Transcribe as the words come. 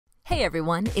Hey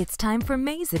everyone, it's time for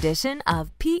May's edition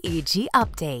of PEG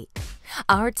Update.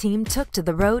 Our team took to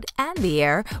the road and the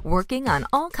air working on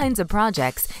all kinds of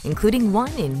projects, including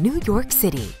one in New York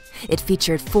City. It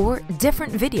featured 4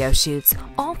 different video shoots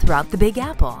all throughout the Big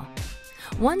Apple.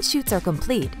 Once shoots are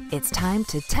complete, it's time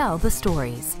to tell the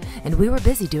stories. And we were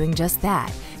busy doing just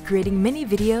that, creating mini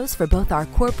videos for both our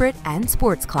corporate and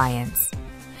sports clients.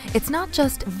 It's not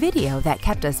just video that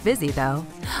kept us busy, though.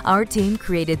 Our team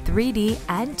created 3D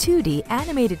and 2D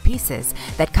animated pieces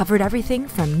that covered everything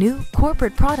from new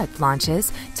corporate product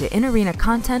launches to in-arena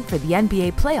content for the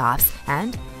NBA playoffs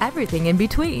and everything in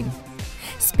between.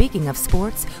 Speaking of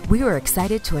sports, we were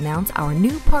excited to announce our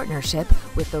new partnership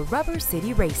with the Rubber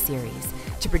City Race Series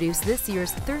to produce this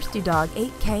year's Thirsty Dog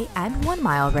 8K and 1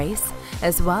 mile race,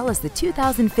 as well as the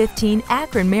 2015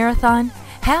 Akron Marathon,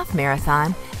 Half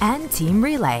Marathon, and Team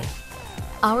Relay.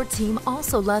 Our team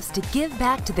also loves to give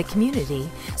back to the community,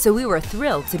 so we were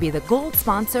thrilled to be the gold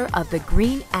sponsor of the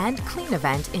Green and Clean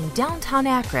event in downtown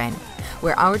Akron,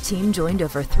 where our team joined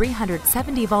over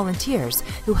 370 volunteers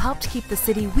who helped keep the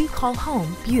city we call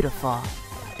home beautiful.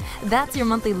 That's your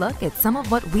monthly look at some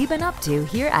of what we've been up to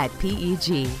here at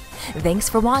PEG. Thanks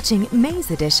for watching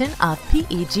May's edition of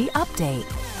PEG Update.